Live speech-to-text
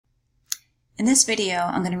In this video,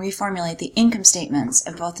 I'm going to reformulate the income statements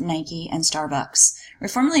of both Nike and Starbucks.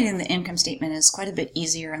 Reformulating the income statement is quite a bit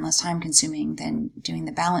easier and less time-consuming than doing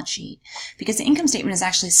the balance sheet, because the income statement is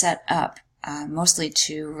actually set up mostly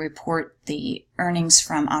to report the earnings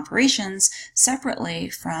from operations separately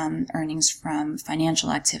from earnings from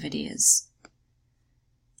financial activities.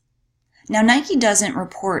 Now, Nike doesn't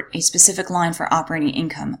report a specific line for operating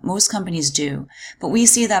income. Most companies do. But we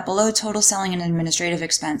see that below total selling and administrative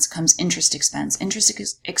expense comes interest expense. Interest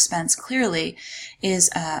expense clearly is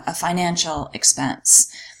a financial expense.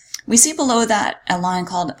 We see below that a line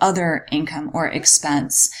called other income or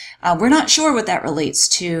expense. We're not sure what that relates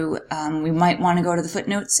to. We might want to go to the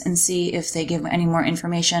footnotes and see if they give any more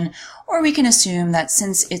information, or we can assume that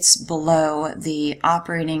since it's below the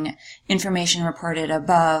operating information reported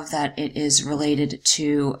above, that it is related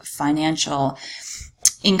to financial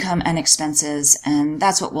income and expenses, and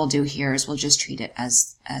that's what we'll do here, is we'll just treat it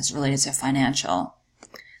as related to financial.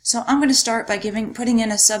 So I'm going to start by putting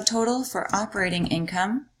in a subtotal for operating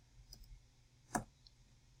income.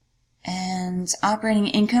 And operating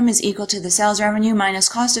income is equal to the sales revenue minus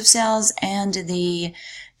cost of sales and the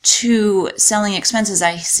two selling expenses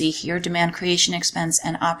I see here, demand creation expense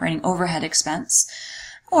and operating overhead expense.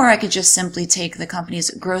 Or I could just simply take the company's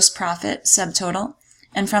gross profit subtotal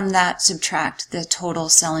and from that subtract the total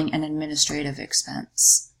selling and administrative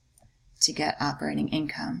expense to get operating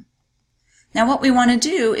income. Now what we want to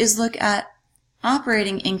do is look at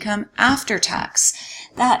operating income after tax.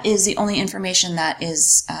 That is the only information that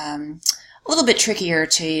is a little bit trickier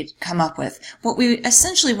to come up with. What we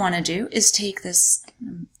essentially want to do is take this,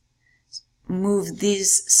 move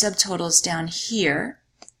these subtotals down here.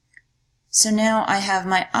 So now I have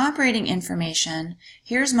my operating information.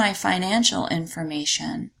 Here's my financial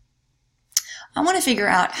information. I want to figure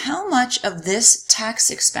out how much of this tax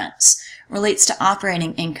expense relates to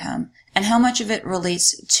operating income and how much of it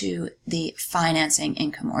relates to the financing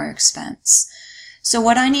income or expense. So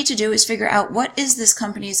what I need to do is figure out what is this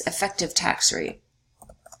company's effective tax rate.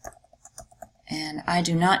 And I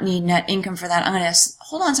do not need net income for that. I'm going to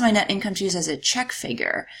hold on to my net income to use as a check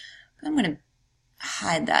figure. I'm going to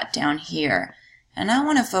hide that down here. And I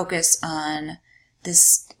want to focus on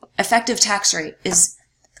this effective tax rate is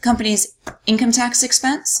the company's income tax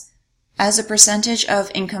expense as a percentage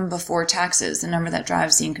of income before taxes, the number that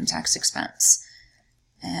drives the income tax expense.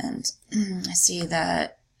 And I see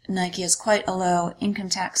that Nike has quite a low income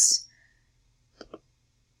tax,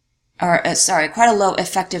 quite a low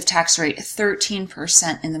effective tax rate,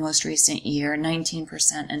 13% in the most recent year,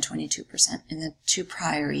 19% and 22% in the two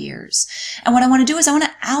prior years. And what I want to do is I want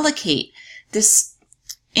to allocate this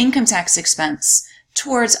income tax expense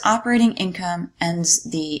towards operating income and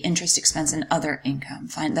the interest expense and other income,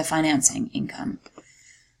 the financing income.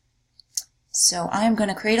 So I'm going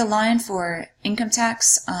to create a line for income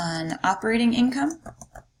tax on operating income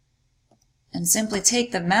and simply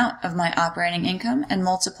take the amount of my operating income and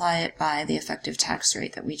multiply it by the effective tax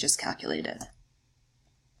rate that we just calculated.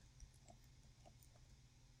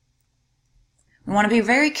 We want to be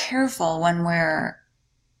very careful when we're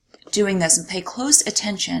doing this and pay close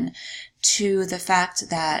attention to the fact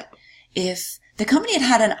that if the company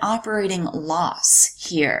had an operating loss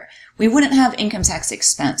here, we wouldn't have income tax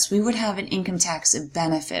expense. We would have an income tax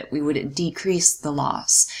benefit. We would decrease the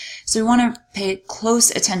loss. So we want to pay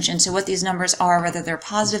close attention to what these numbers are, whether they're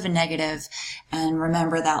positive and negative, and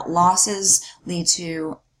remember that losses lead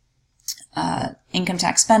to income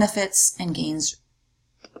tax benefits and gains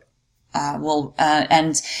will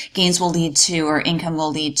lead to, or income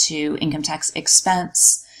will lead to income tax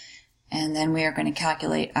expense. And then we are going to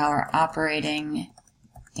calculate our operating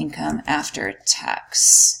income after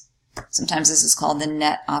tax. Sometimes this is called the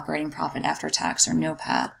net operating profit after tax, or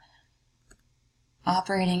NOPAT.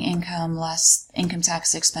 Operating income less income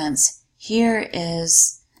tax expense. Here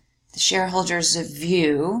is the shareholders'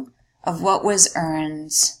 view of what was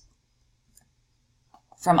earned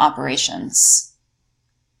from operations.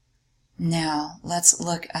 Now, let's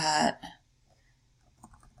look at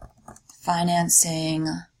financing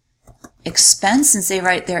expense, since they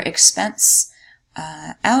write their expense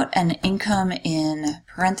out and income in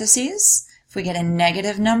parentheses. If we get a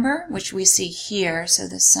negative number, which we see here, so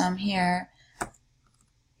the sum here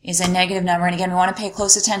is a negative number. And again, we want to pay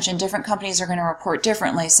close attention. Different companies are going to report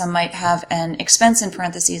differently. Some might have an expense in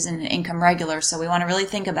parentheses and an income regular. So we want to really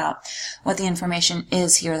think about what the information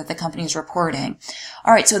is here that the company is reporting.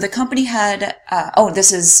 All right, so the company had,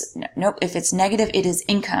 if it's negative, it is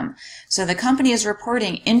income. So the company is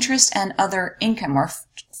reporting interest and other income, or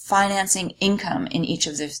financing income, in each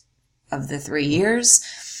of the 3 years.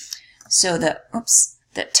 So the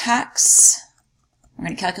tax We're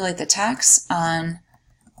going to calculate the tax on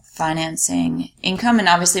financing income, and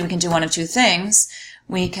obviously we can do one of two things.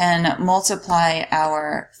 We can multiply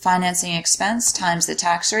our financing expense times the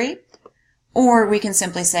tax rate, or we can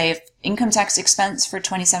simply say if income tax expense for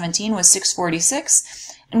 2017 was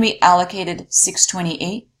 $646 and we allocated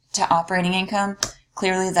 $628 to operating income,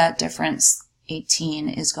 clearly that difference, 18,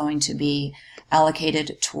 is going to be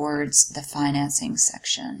allocated towards the financing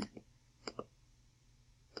section.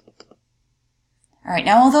 All right,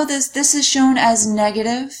 now although this is shown as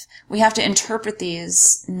negative, we have to interpret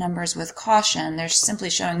these numbers with caution. They're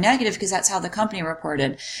simply showing negative because that's how the company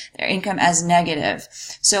reported their income as negative.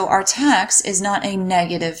 So our tax is not a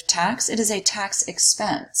negative tax, it is a tax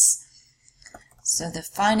expense. So the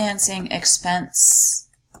financing expense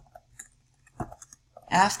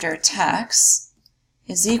after tax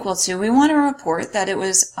is equal to, we want to report that it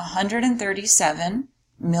was $137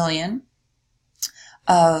 million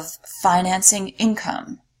of financing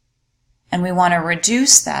income, and we want to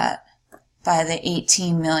reduce that by the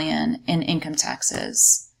 $18 million in income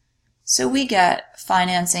taxes. So we get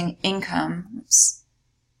financing incomes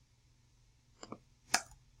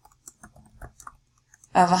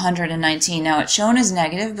of 119. Now it's shown as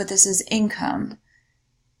negative, but this is income.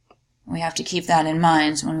 We have to keep that in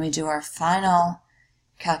mind when we do our final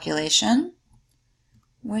calculation,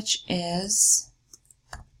 which is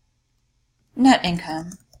net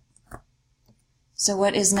income. So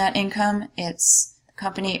what is net income? It's the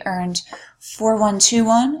company earned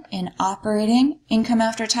 $4,121 in operating income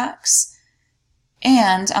after tax.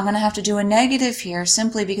 And I'm going to have to do a negative here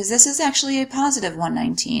simply because this is actually a positive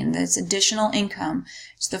 119. That's additional income.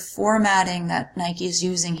 It's the formatting that Nike is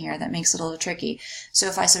using here that makes it a little tricky. So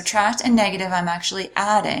if I subtract a negative, I'm actually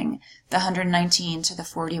adding the 119 to the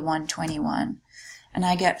 4121. And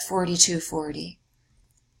I get 4240.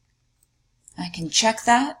 I can check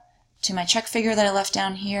that to my check figure that I left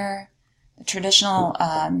down here. The traditional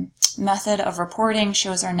method of reporting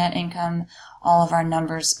shows our net income. All of our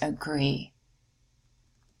numbers agree.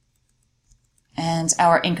 And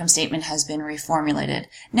our income statement has been reformulated.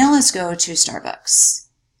 Now let's go to Starbucks.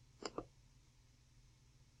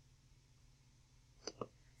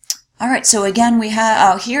 All right, so again we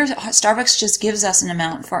have, here Starbucks just gives us an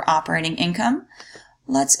amount for operating income.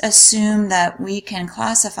 Let's assume that we can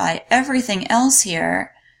classify everything else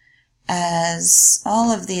here as,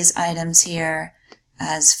 all of these items here,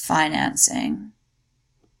 as financing.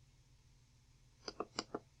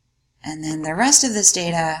 And then the rest of this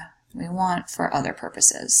data we want for other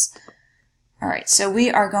purposes. All right, so we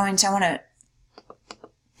are going to, I want to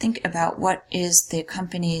think about what is the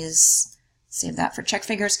company's, save that for check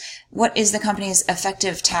figures, what is the company's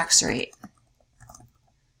effective tax rate?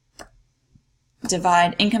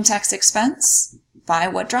 Divide income tax expense by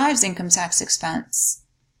what drives income tax expense.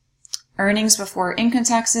 Earnings before income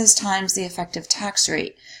taxes times the effective tax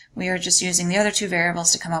rate. We are just using the other two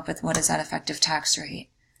variables to come up with what is that effective tax rate.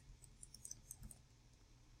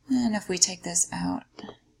 And if we take this out,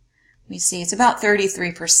 we see it's about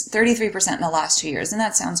 33% in the last 2 years, and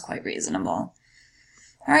that sounds quite reasonable.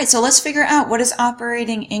 All right, so let's figure out what is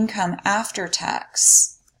operating income after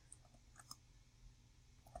tax.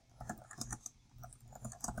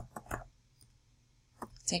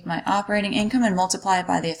 Take my operating income and multiply it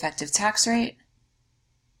by the effective tax rate.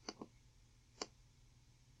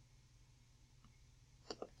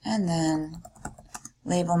 And then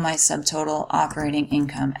label my subtotal operating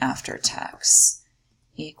income after tax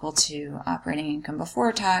equal to operating income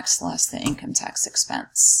before tax less the income tax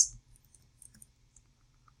expense.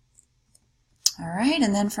 All right,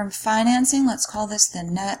 and then from financing, let's call this the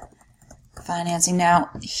net financing. Now,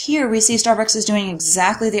 here we see Starbucks is doing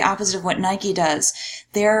exactly the opposite of what Nike does.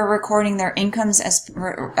 They're recording their incomes as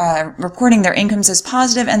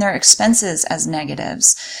positive and their expenses as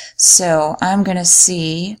negatives. So I'm going to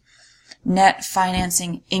see net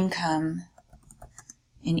financing income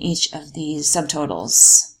in each of these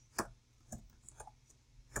subtotals.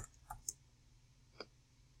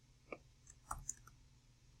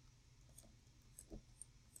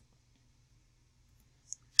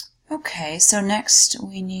 Okay, so next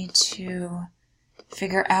we need to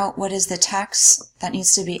figure out what is the tax that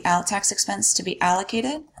needs to be tax expense to be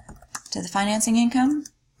allocated to the financing income.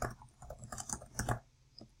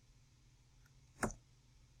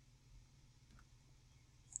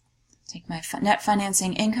 Take my net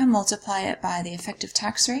financing income, multiply it by the effective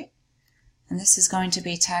tax rate, and this is going to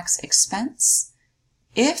be tax expense.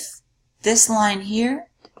 If this line here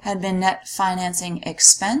had been net financing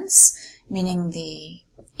expense, meaning the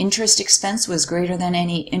interest expense was greater than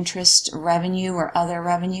any interest revenue or other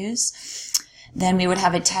revenues, then we would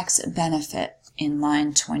have a tax benefit in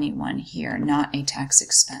line 21 here, not a tax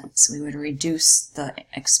expense. We would reduce the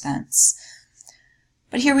expense.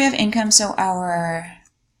 But here we have income, so our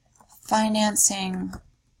financing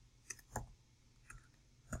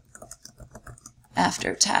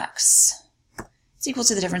after tax is equal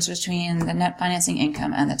to the difference between the net financing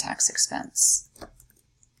income and the tax expense.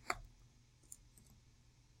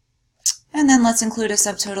 And then let's include a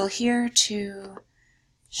subtotal here to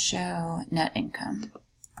show net income.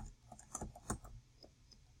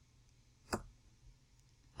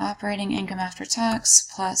 Operating income after tax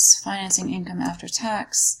plus financing income after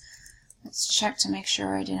tax. Let's check to make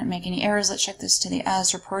sure I didn't make any errors. Let's check this to the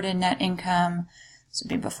as reported net income. This would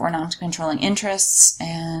be before non-controlling interests,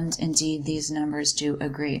 and indeed these numbers do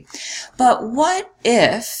agree. But what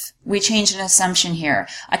if we change an assumption here?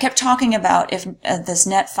 I kept talking about if this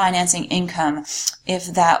net financing income, if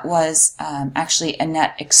that was actually a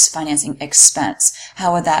net financing expense,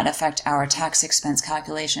 how would that affect our tax expense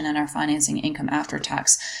calculation and our financing income after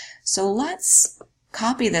tax? So let's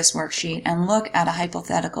copy this worksheet and look at a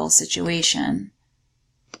hypothetical situation.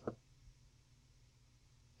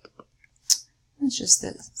 It's just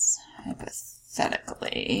this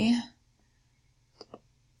hypothetically.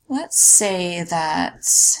 Let's say that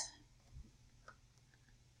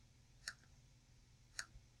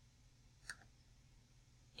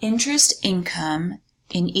interest income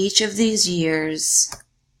in each of these years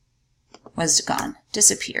was gone,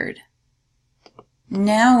 disappeared.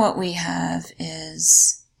 Now what we have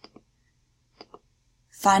is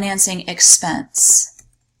financing expense.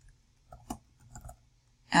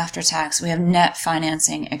 After tax, we have net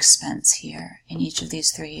financing expense here in each of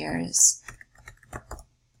these 3 years.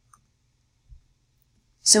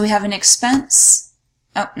 So we have an expense,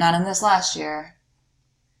 not in this last year.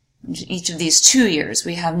 In each of these 2 years,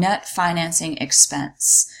 we have net financing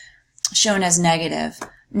expense shown as negative.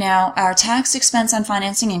 Now, our tax expense on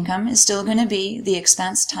financing income is still going to be the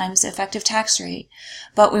expense times the effective tax rate.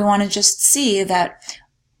 But we want to just see that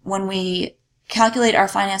when we calculate our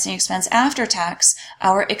financing expense after tax,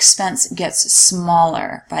 our expense gets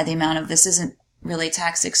smaller by the amount of this isn't really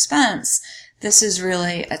tax expense. This is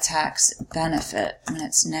really a tax benefit when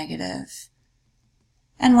it's negative.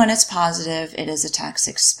 And when it's positive, it is a tax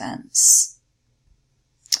expense.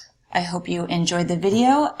 I hope you enjoyed the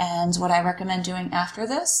video, and what I recommend doing after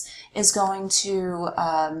this is going to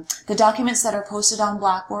the documents that are posted on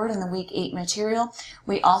Blackboard in the Week 8 material.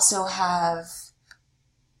 We also have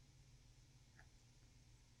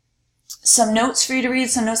some notes for you to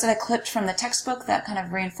read, some notes that I clipped from the textbook that kind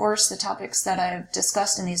of reinforce the topics that I've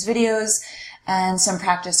discussed in these videos, and some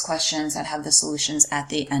practice questions that have the solutions at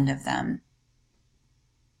the end of them.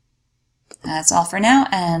 That's all for now,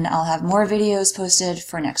 and I'll have more videos posted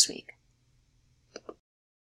for next week.